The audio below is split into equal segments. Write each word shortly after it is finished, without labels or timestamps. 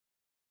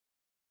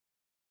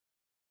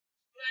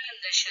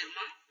Vivekananda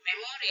Sharma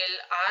Memorial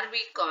RV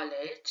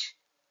College,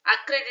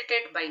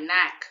 accredited by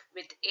NAC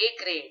with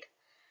A grade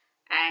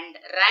and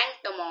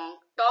ranked among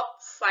top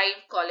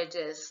 5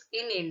 colleges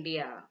in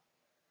India,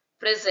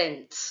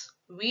 presents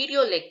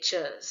video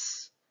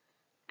lectures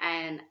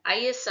and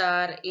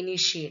ISR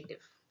initiative.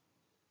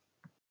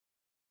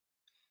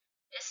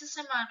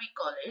 SSMRV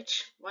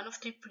College, one of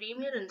the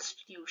premier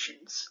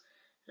institutions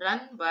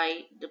run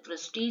by the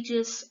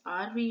prestigious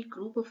RV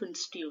group of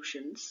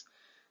institutions,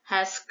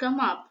 has come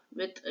up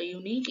with a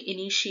unique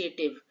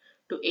initiative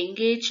to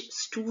engage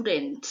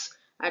students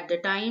at the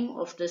time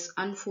of this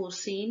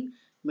unforeseen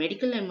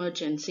medical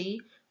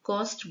emergency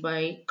caused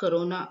by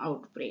corona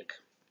outbreak.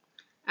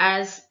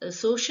 As a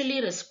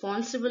socially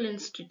responsible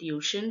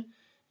institution,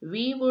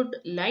 we would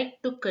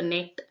like to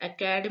connect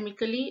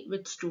academically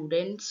with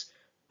students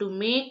to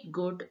make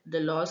good the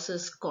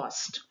losses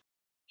caused.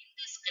 In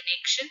this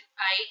connection,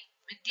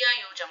 Vidya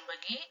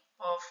Jambagi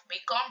of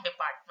BCom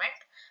department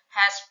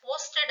has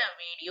posted a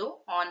video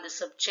on the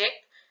subject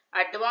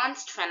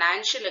Advanced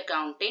Financial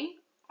Accounting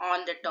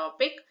on the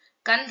topic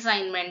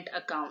Consignment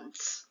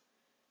Accounts.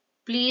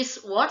 Please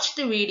watch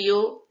the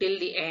video till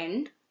the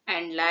end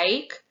and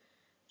like,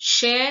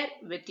 share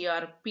with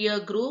your peer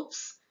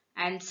groups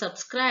and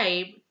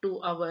subscribe to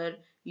our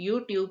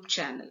YouTube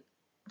channel.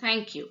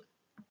 Thank you.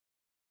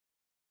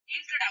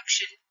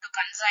 Introduction to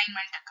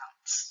Consignment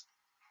Accounts.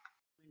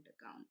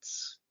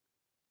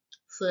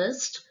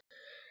 First,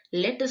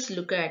 let us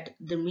look at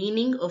the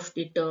meaning of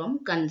the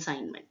term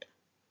consignment.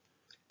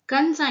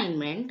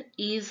 Consignment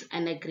is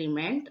an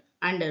agreement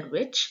under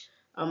which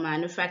a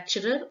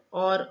manufacturer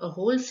or a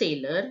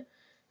wholesaler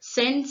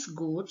sends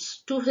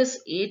goods to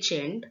his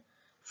agent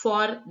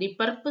for the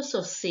purpose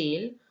of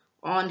sale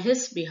on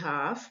his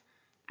behalf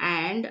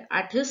and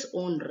at his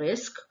own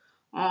risk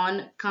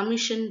on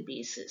commission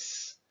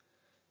basis.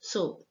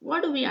 So,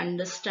 what do we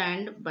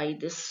understand by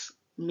this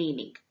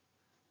meaning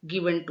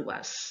given to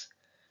us?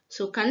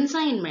 So,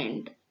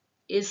 consignment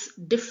is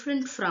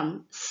different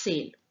from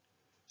sale.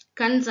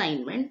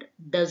 Consignment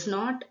does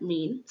not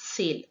mean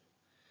sale.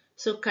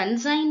 So,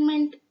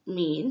 consignment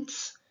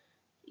means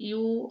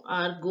you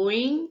are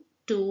going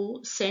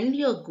to send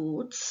your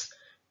goods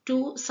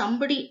to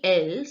somebody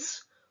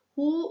else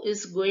who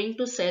is going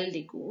to sell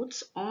the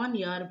goods on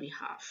your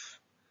behalf.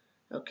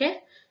 Okay.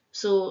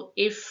 So,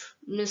 if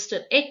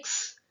Mr.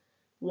 X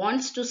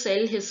wants to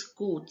sell his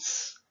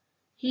goods,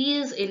 he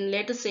is in,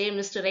 let us say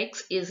Mr.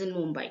 X is in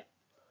Mumbai.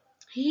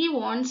 He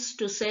wants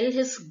to sell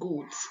his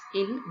goods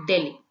in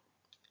Delhi.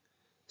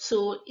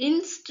 So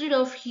instead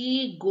of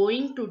he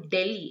going to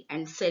Delhi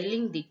and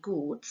selling the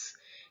goods,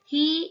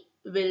 he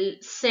will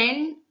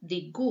send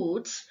the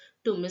goods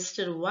to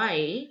Mr.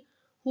 Y,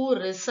 who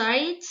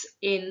resides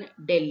in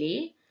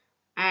Delhi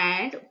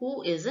and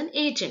who is an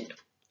agent.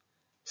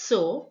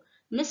 So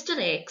Mr.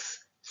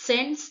 X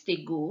sends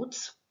the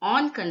goods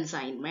on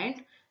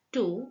consignment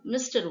to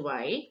Mr.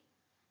 Y,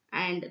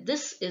 and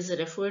this is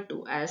referred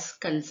to as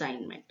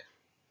consignment.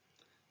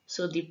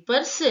 So the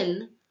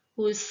person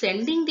who is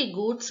sending the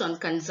goods on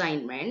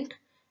consignment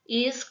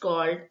is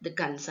called the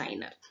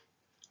consignor.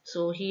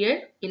 So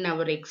here in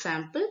our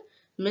example,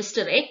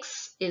 Mr.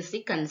 X is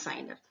the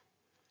consignor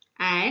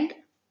and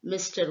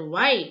Mr.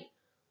 Y,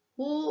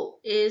 who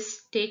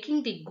is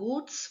taking the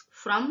goods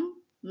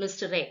from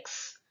Mr.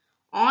 X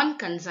on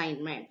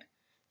consignment,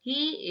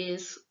 he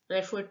is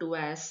referred to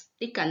as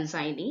the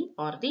consignee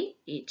or the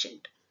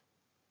agent.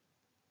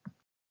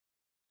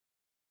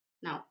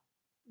 Now,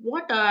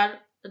 what are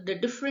the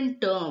different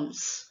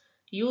terms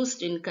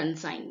used in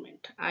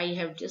consignment? I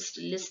have just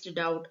listed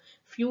out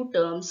few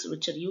terms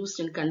which are used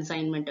in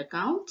consignment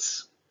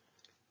accounts.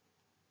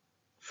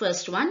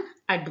 First one,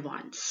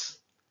 advance.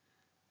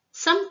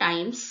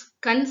 Sometimes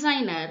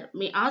consignor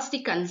may ask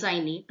the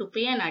consignee to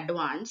pay an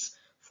advance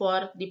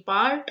for the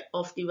part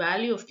of the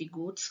value of the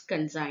goods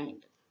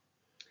consigned.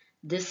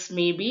 This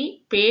may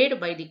be paid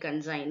by the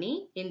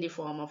consignee in the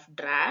form of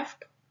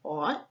draft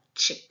or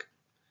check.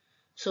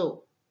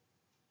 So,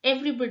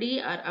 everybody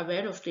are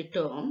aware of the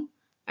term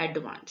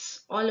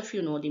advance. All of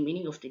you know the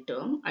meaning of the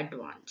term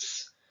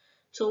advance.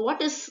 So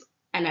what is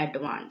an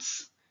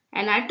advance?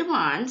 An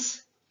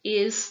advance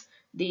is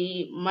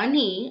the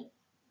money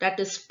that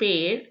is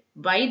paid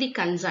by the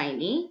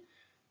consignee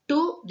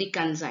to the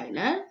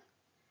consignor,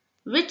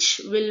 which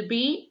will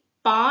be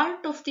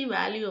part of the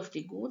value of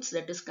the goods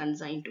that is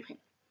consigned to him.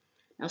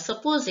 Now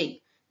supposing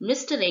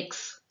Mr.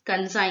 X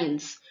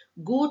consigns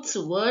goods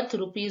worth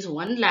rupees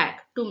 1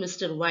 lakh to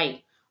Mr.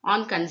 Y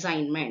on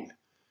consignment.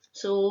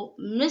 So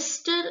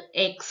Mr.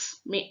 X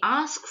may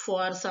ask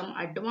for some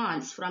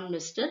advance from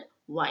Mr.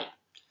 Y.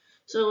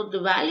 So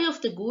the value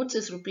of the goods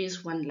is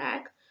rupees 1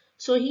 lakh.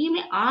 So he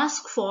may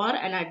ask for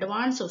an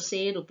advance of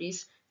say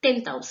rupees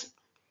 10,000.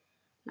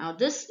 Now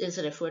this is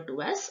referred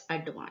to as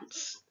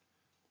advance.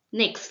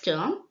 Next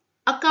term,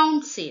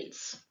 account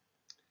sales.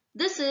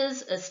 This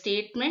is a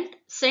statement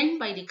sent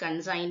by the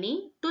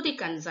consignee to the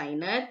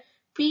consignor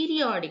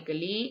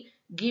periodically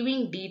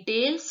giving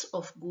details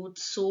of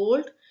goods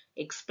sold,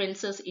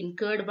 expenses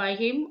incurred by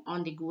him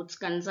on the goods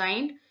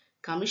consigned,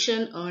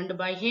 commission earned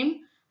by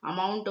him,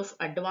 amount of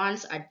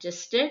advance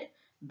adjusted,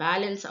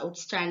 balance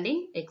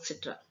outstanding,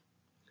 etc.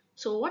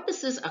 So what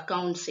is this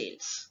account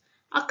sales?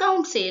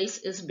 Account sales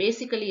is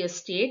basically a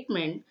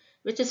statement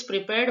which is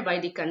prepared by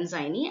the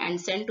consignee and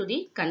sent to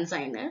the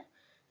consignor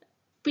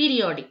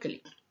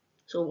periodically.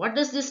 So what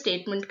does this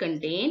statement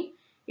contain?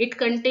 It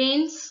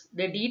contains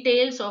the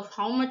details of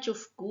how much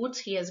of goods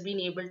he has been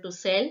able to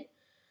sell,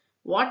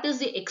 what is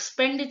the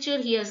expenditure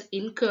he has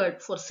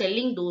incurred for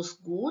selling those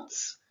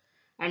goods,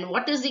 and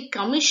what is the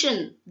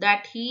commission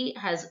that he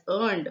has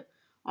earned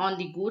on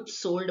the goods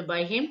sold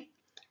by him,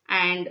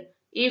 and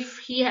if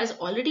he has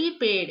already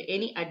paid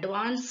any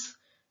advance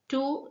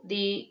to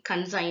the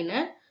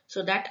consignor,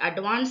 so that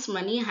advance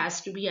money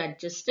has to be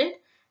adjusted,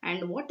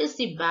 and what is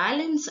the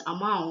balance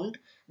amount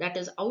that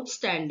is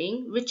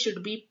outstanding which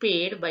should be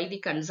paid by the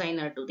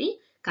consignor to the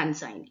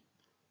consignee.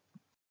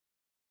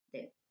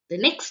 Then the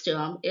next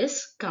term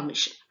is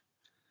commission.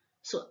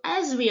 So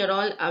as we are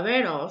all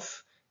aware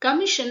of,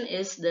 commission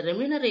is the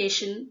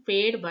remuneration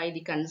paid by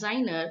the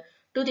consignor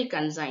to the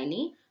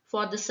consignee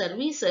for the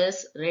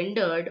services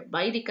rendered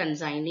by the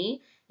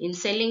consignee in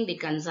selling the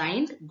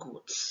consigned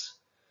goods.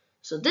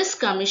 So this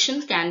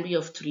commission can be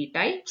of three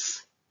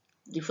types.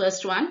 The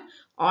first one,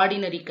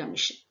 ordinary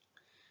commission.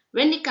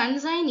 When the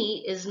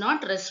consignee is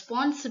not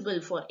responsible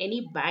for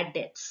any bad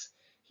debts,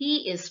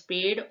 he is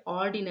paid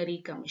ordinary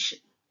commission.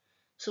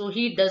 So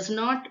he does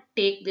not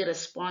take the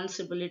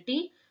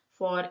responsibility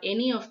for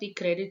any of the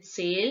credit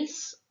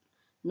sales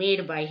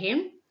made by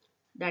him.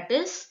 That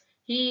is,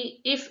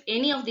 if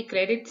any of the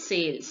credit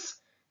sales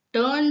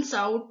turns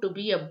out to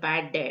be a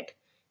bad debt,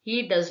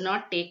 he does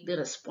not take the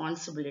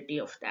responsibility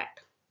of that.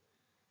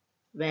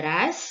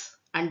 Whereas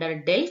under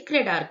del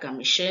credar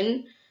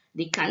commission,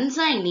 the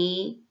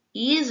consignee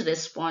is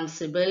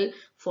responsible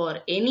for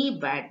any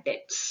bad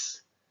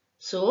debts.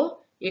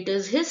 So it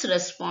is his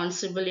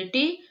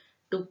responsibility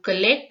to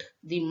collect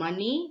the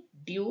money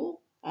due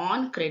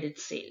on credit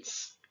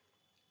sales.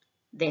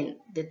 Then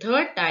the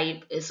third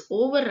type is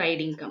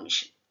overriding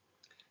commission.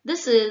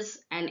 This is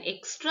an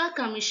extra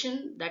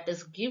commission that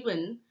is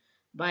given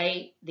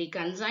by the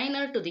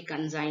consignor to the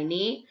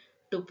consignee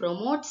to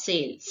promote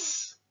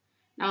sales.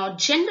 Now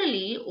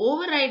generally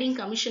overriding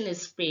commission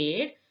is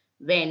paid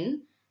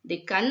when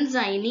the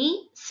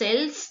consignee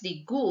sells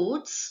the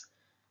goods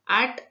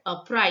at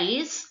a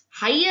price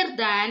higher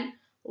than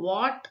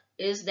what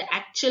is the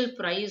actual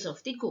price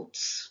of the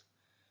goods.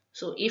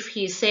 So if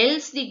he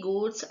sells the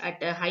goods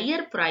at a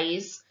higher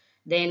price,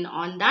 then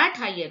on that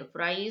higher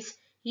price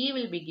he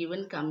will be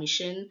given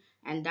commission,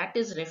 and that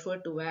is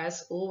referred to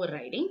as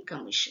overriding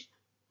commission.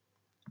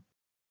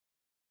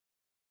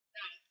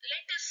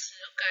 Let us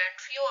look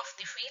at few of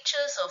the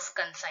features of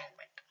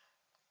consignment.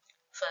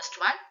 First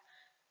one,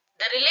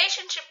 the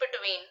relationship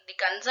between the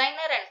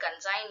consignor and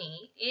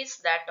consignee is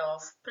that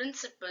of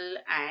principal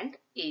and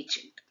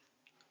agent.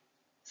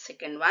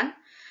 Second one,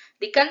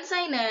 the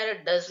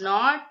consignor does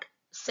not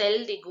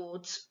sell the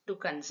goods to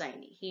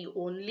consignee. He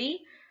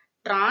only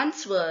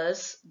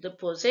transfers the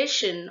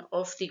possession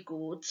of the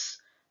goods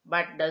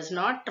but does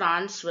not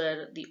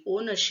transfer the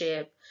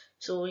ownership.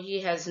 So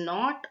he has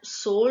not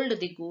sold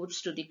the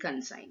goods to the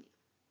consignee.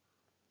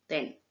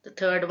 Then the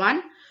third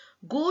one,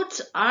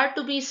 goods are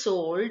to be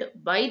sold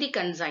by the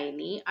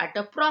consignee at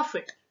a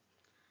profit.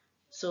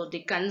 So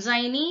the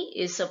consignee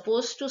is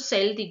supposed to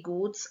sell the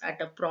goods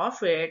at a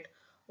profit.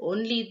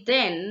 Only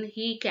then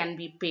he can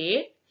be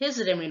paid his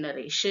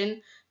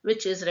remuneration,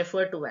 which is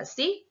referred to as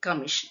the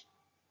commission.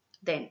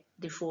 Then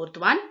the fourth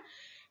one,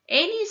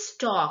 any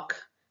stock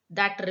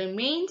that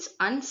remains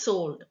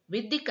unsold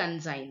with the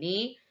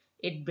consignee,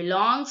 it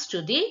belongs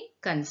to the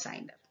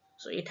consignor.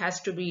 So it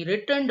has to be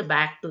returned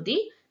back to the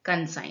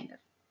consignor.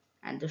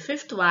 And the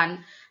fifth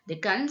one, the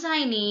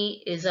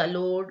consignee is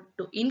allowed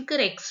to incur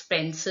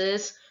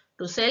expenses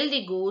to sell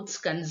the goods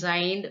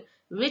consigned,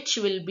 which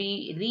will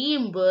be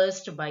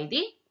reimbursed by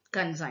the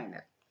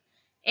consignor.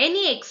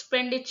 Any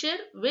expenditure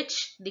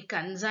which the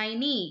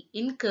consignee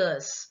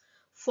incurs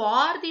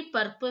for the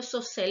purpose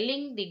of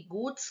selling the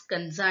goods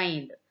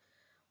consigned,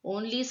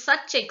 only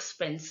such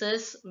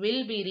expenses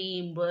will be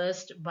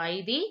reimbursed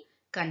by the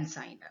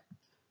consignor.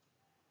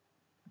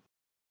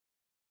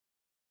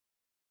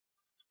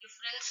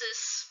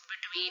 Differences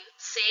between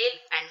sale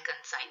and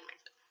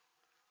consignment.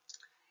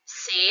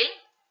 Sale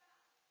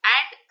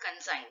and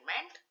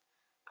consignment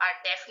are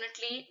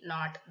definitely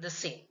not the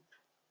same.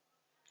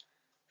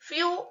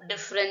 Few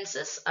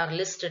differences are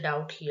listed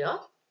out here.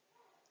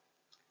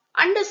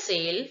 Under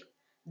sale,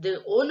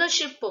 the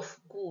ownership of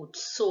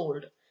goods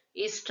sold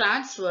is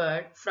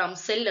transferred from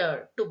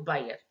seller to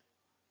buyer.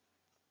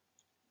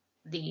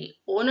 The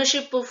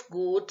ownership of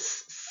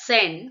goods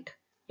sent,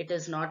 it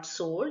is not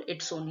sold,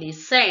 it's only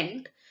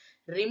sent,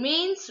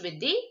 remains with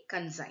the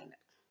consignor.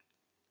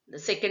 The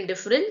second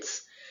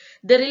difference,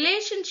 the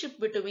relationship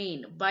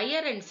between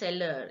buyer and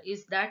seller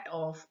is that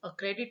of a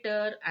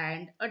creditor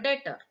and a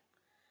debtor.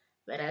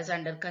 Whereas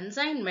under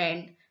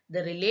consignment,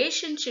 the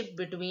relationship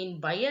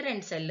between buyer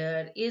and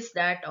seller is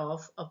that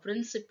of a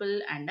principal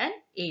and an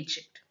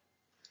agent.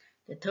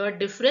 The third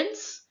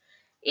difference,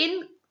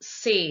 In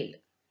sale,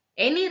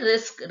 any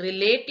risk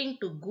relating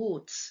to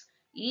goods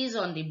is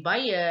on the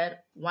buyer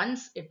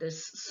once it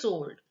is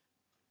sold.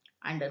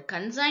 Under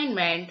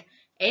consignment,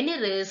 any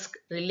risk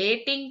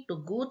relating to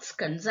goods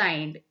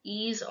consigned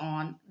is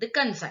on the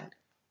consigned.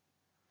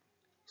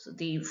 So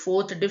the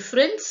fourth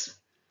difference,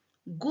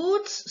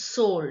 goods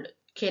sold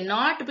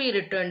cannot be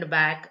returned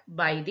back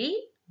by the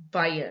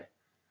buyer.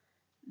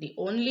 The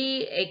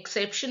only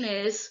exception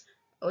is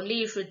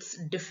only if it's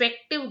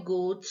defective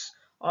goods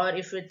or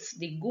if it's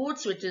the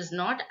goods which is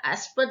not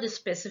as per the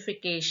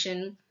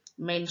specification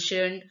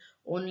mentioned,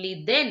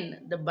 only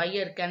then the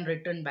buyer can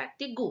return back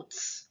the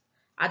goods.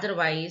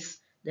 Otherwise,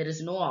 there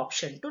is no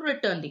option to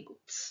return the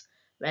goods.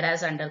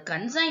 Whereas under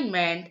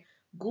consignment,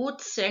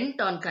 goods sent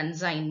on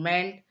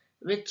consignment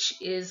which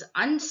is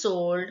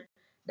unsold,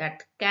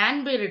 that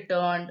can be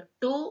returned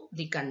to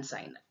the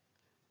consignor.